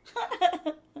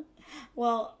podcast.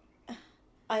 Well,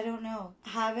 I don't know.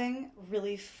 Having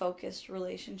really focused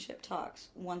relationship talks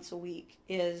once a week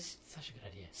is Such a good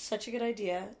idea. such a good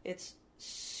idea. It's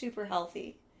super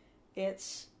healthy.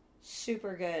 It's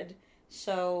super good.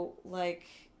 So, like,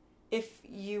 if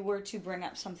you were to bring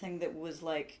up something that was,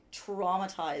 like,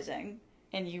 traumatizing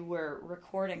and you were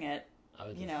recording it, I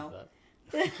would you listen know. to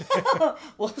that.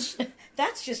 Well,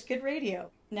 that's just good radio.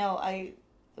 No,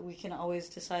 we can always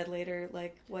decide later,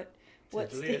 like, what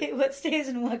delete it. what stays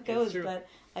and what goes, true. but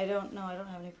I don't know. I don't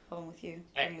have any problem with you.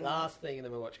 Hey, bringing last thing, and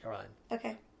then we'll watch Caroline. that.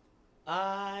 Okay,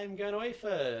 I'm going away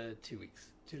for 2 weeks,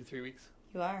 2 to 3 weeks.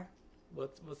 you are.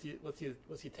 What's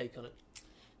your take on it?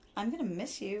 I'm going to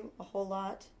miss you a whole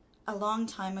lot. A long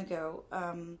time ago,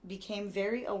 became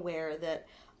very aware that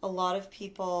a lot of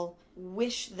people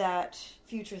wish that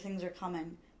future things are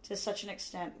coming to such an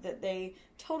extent that they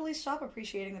totally stop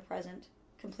appreciating the present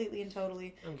completely and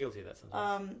totally. I'm guilty of that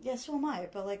sometimes. Yeah, so am I,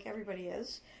 but like everybody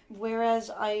is. Whereas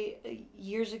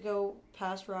years ago,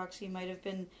 past Roxy might have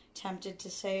been tempted to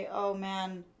say, oh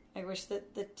man, I wish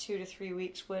that the 2 to 3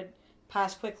 weeks would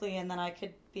pass quickly and then I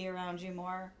could be around you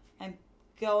more. I'm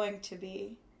going to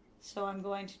be. So I'm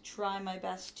going to try my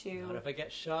best to Not if I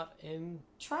get shot in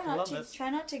try Columbus.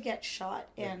 not to get shot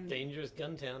in Dangerous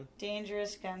gun town.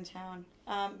 dangerous gun town.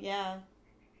 Yeah,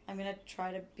 I'm gonna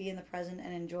try to be in the present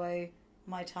and enjoy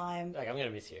my time. Like, I'm going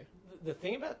to miss you. The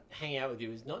thing about hanging out with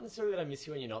you is not necessarily that I miss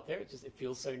you when you're not there. It's just it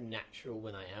feels so natural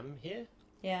when I am here.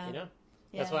 Yeah, You know?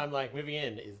 yeah. That's why I'm like, moving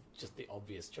in is just the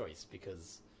obvious choice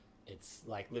because it's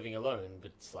like living alone,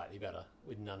 but slightly better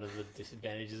with none of the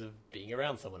disadvantages of being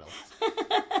around someone else.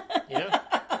 You know?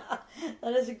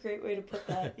 That is a great way to put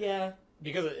that. Yeah.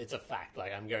 Because it's a fact.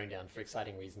 Like, I'm going down for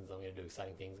exciting reasons. I'm going to do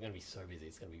exciting things. I'm going to be so busy.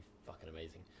 It's going to be fucking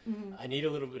amazing. Mm-hmm. I need a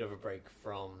little bit of a break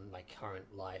from my current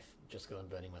life just because I'm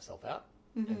burning myself out.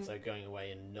 Mm-hmm. And so going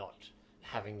away and not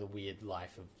having the weird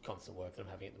life of constant work that I'm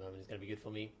having at the moment is going to be good for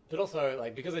me. But also,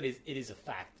 like, because it is a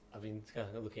fact, I've been kind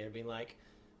of looking at it being like,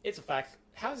 it's a fact.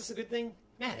 How is this a good thing?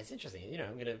 Man, it's interesting. You know,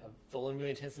 I've fallen really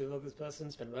intensely in love with this person,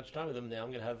 spent much time with them. Now I'm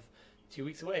going to have 2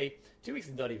 weeks away. 2 weeks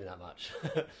is not even that much.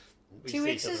 We 2 see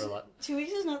weeks each other is a lot. 2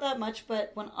 weeks is not that much,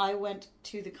 but when I went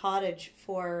to the cottage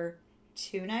for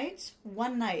 2 nights,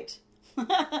 one night,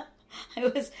 I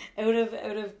was out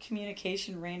of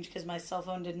communication range because my cell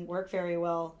phone didn't work very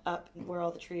well up where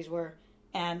all the trees were,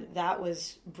 and that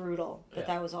was brutal. But Yeah.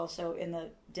 that was also in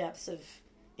the depths of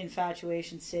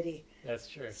Infatuation City. That's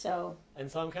true. So And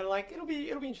so I'm kind of like, it'll be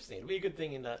interesting. It'll be a good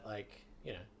thing in that, like,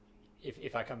 you know,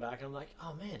 if I come back, I'm like,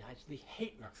 oh man, I actually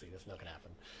hate Roxy. That's not going to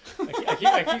happen.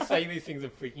 I keep saying these things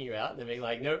and freaking you out, and then being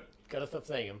like, nope, gotta stop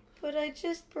saying them. but I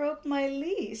just broke my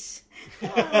lease.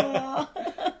 Aw.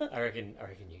 I reckon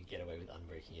you could get away with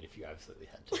unbreaking it if you absolutely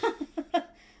had to.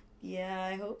 Yeah,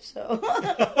 I hope so.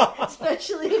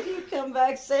 Especially if you come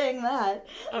back saying that.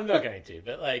 I'm not going to,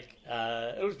 but like,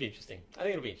 it'll just be interesting. I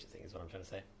think it'll be interesting, is what I'm trying to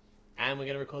say. And we're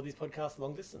going to record these podcasts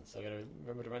long distance, so I'm going to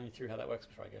remember to run you through how that works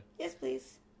before I go. Yes,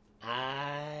 please.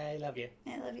 I love you.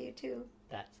 I love you too.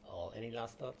 That's all. Any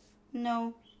last thoughts?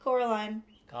 No, Coraline.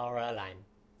 Caroline.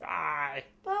 Bye.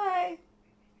 Bye.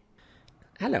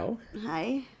 Hello.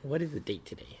 Hi. What is the date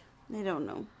today? I don't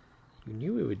know. You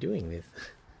knew we were doing this.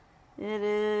 It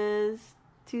is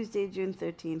Tuesday, June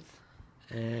 13th,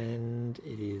 And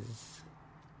it is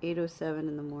 8:07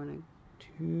 in the morning.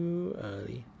 too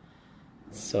early.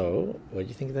 So, what did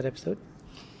you think of that episode?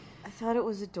 I thought it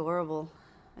was adorable.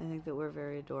 I think that we're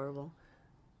very adorable.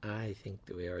 I think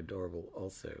that we are adorable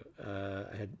also.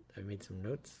 I made some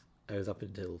notes. I was up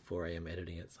until 4 a.m.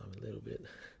 editing it, so I'm a little bit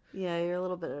Yeah, you're a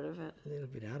little bit out of it.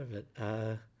 out of it.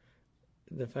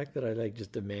 The fact that I like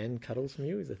just demand cuddles from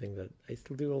you is a thing that I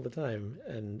still do all the time,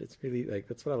 and it's really like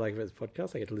that's what I like about this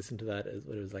podcast. I get to listen to that as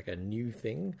what it was like a new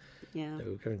thing Yeah. that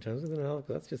we're coming to terms with, and I'm like,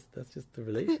 that's just the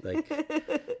relation. Like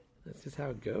that's just how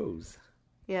it goes.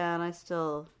 Yeah, and I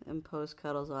still impose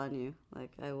cuddles on you.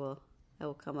 Like I will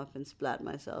come up and splat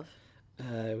myself.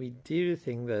 We do the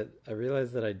thing that I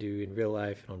realize that I do in real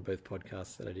life and on both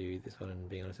podcasts that I do, this one and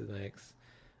Being Honest with My Ex,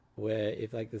 where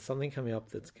if like there's something coming up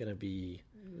that's going to be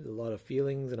a lot of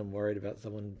feelings and I'm worried about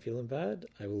someone feeling bad,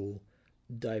 I will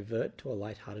divert to a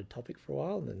lighthearted topic for a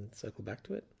while and then circle back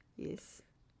to it. Yes.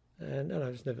 And no,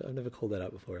 I've never called that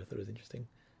out before. I thought it was interesting.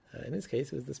 In this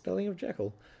case, it was the spelling of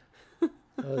Jekyll.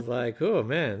 I was like, oh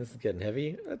man, this is getting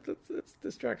heavy. Let's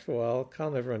distract for a while,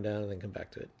 calm everyone down, and then come back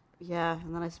to it. Yeah,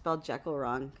 and then I spelled Jekyll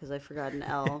wrong because I forgot an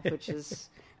L, which is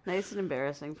nice and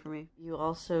embarrassing for me. You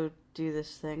also do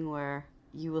this thing where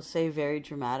you will say very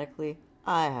dramatically,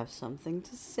 I have something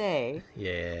to say.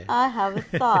 Yeah. I have a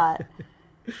thought.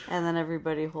 And then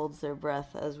everybody holds their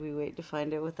breath as we wait to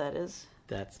find out what that is.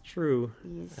 That's true.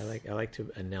 Yes. I like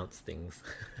to announce things.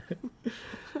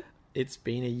 It's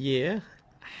been a year.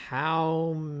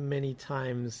 How many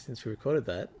times since we recorded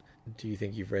that do you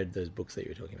think you've read those books that you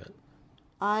were talking about?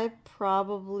 I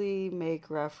probably make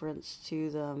reference to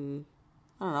them.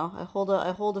 I don't know.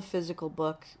 I hold a physical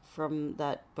book from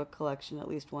that book collection at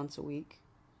least once a week.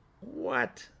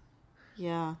 What?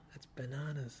 Yeah. That's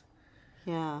bananas.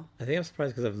 Yeah. I think I'm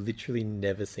surprised because I've literally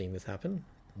never seen this happen,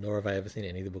 nor have I ever seen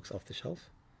any of the books off the shelf.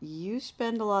 You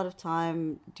spend a lot of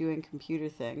time doing computer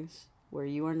things where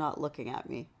you are not looking at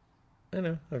me. I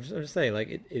know. I'm just saying, like,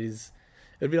 it is...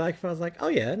 It would be like if I was like, oh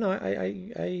yeah, no,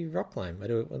 I rock climb. I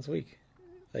do it once a week.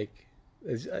 Like,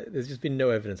 there's just been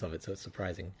no evidence of it, so it's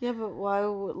surprising. Yeah, but why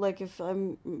would, like, if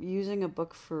I'm using a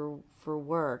book for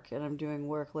work and I'm doing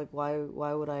work, like, why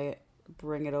would I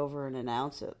bring it over and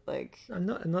announce it? Like, I'm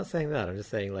not saying that. I'm just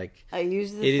saying, like, I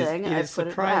use the it thing, I is put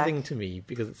surprising it back. to me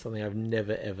because it's something I've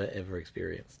never, ever, ever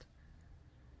experienced.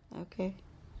 Okay.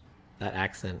 That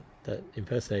accent, that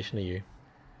impersonation of you,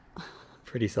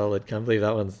 pretty solid. Can't believe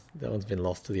that one's been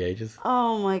lost to the ages.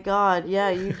 Oh my god, yeah,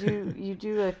 you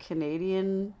do a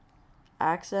Canadian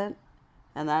accent,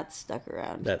 and that stuck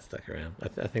around. That stuck around.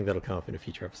 I think that'll come up in a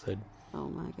future episode. Oh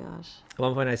my gosh. At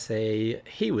one point I say,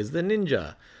 he was the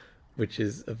ninja, which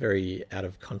is a very out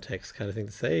of context kind of thing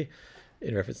to say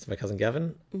in reference to my cousin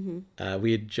Gavin. Mm-hmm.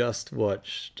 We had just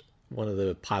watched one of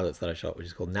the pilots that I shot, which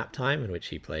is called Nap Time, in which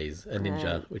he plays a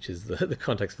ninja, Right. which is the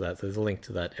context for that. So there's a link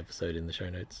to that episode in the show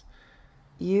notes.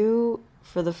 You,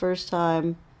 for the first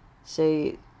time,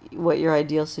 say what your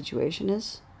ideal situation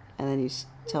is, and then you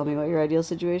tell me what your ideal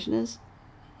situation is.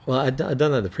 Well, I'd done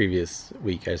that the previous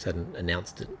week. I just hadn't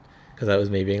announced it because that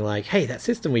was me being like, hey, that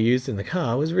system we used in the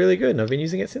car was really good, and I've been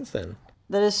using it since then.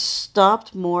 That has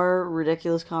stopped more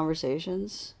ridiculous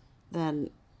conversations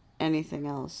than anything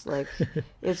else. Like,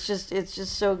 it's just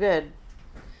so good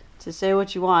to say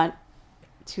what you want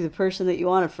to the person that you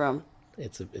want it from.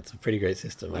 It's a pretty great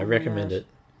system. Oh I my recommend gosh. it.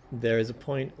 There is a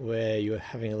point where you were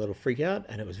having a little freak out,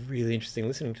 and it was really interesting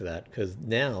listening to that because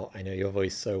now I know your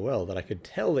voice so well that I could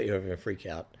tell that you were having a freak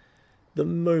out. The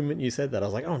moment you said that, I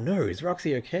was like, oh no, is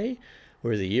Roxy okay?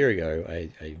 Whereas a year ago,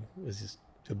 I was just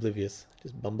oblivious,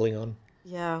 just bumbling on.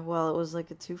 Yeah, well, it was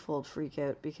like a twofold freak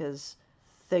out because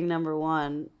thing number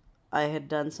one, I had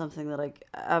done something that I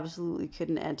absolutely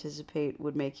couldn't anticipate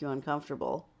would make you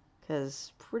uncomfortable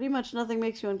because pretty much nothing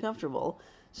makes you uncomfortable.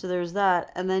 So there's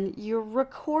that, and then you're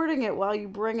recording it while you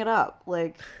bring it up.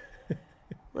 Like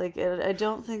I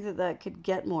don't think that could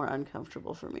get more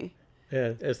uncomfortable for me. Yeah,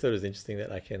 I just thought it was interesting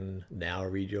that I can now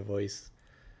read your voice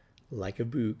like a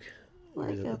book,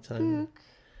 whereas Like at a the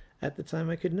time,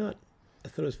 book. I could not. I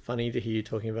thought it was funny to hear you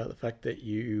talking about the fact that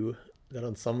that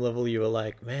on some level you were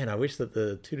like, man, I wish that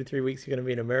the 2 to 3 weeks you're going to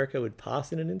be in America would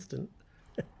pass in an instant.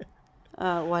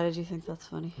 Why did you think that's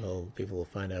funny? Well, people will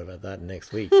find out about that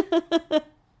next week.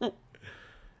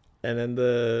 And then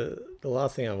the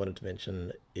last thing I wanted to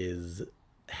mention is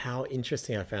how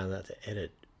interesting I found that to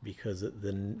edit because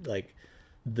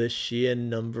the sheer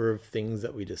number of things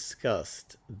that we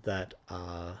discussed that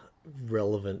are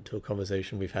relevant to a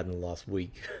conversation we've had in the last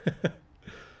week.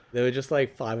 There were just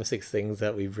like 5 or 6 things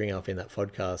that we bring up in that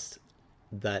podcast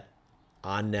that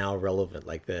are now relevant.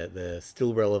 Like they're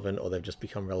still relevant or they've just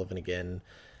become relevant again.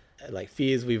 Like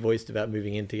fears we voiced about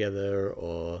moving in together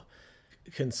or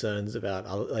concerns about,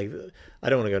 like, I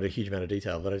don't want to go into a huge amount of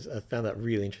detail, but I found that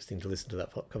really interesting to listen to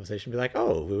that conversation and be like,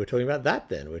 oh, we were talking about that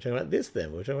then, we were talking about this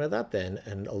then, we were talking about that then,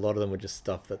 and a lot of them were just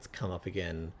stuff that's come up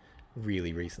again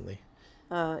really recently.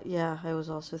 Yeah, I was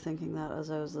also thinking that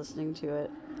as I was listening to it.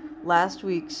 Last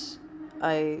week's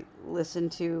I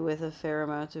listened to with a fair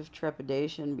amount of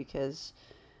trepidation because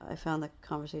I found the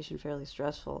conversation fairly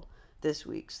stressful. This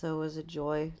week's, though, was a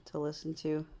joy to listen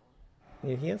to.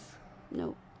 Anything else?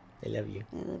 Nope, I love you.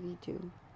 I love you too.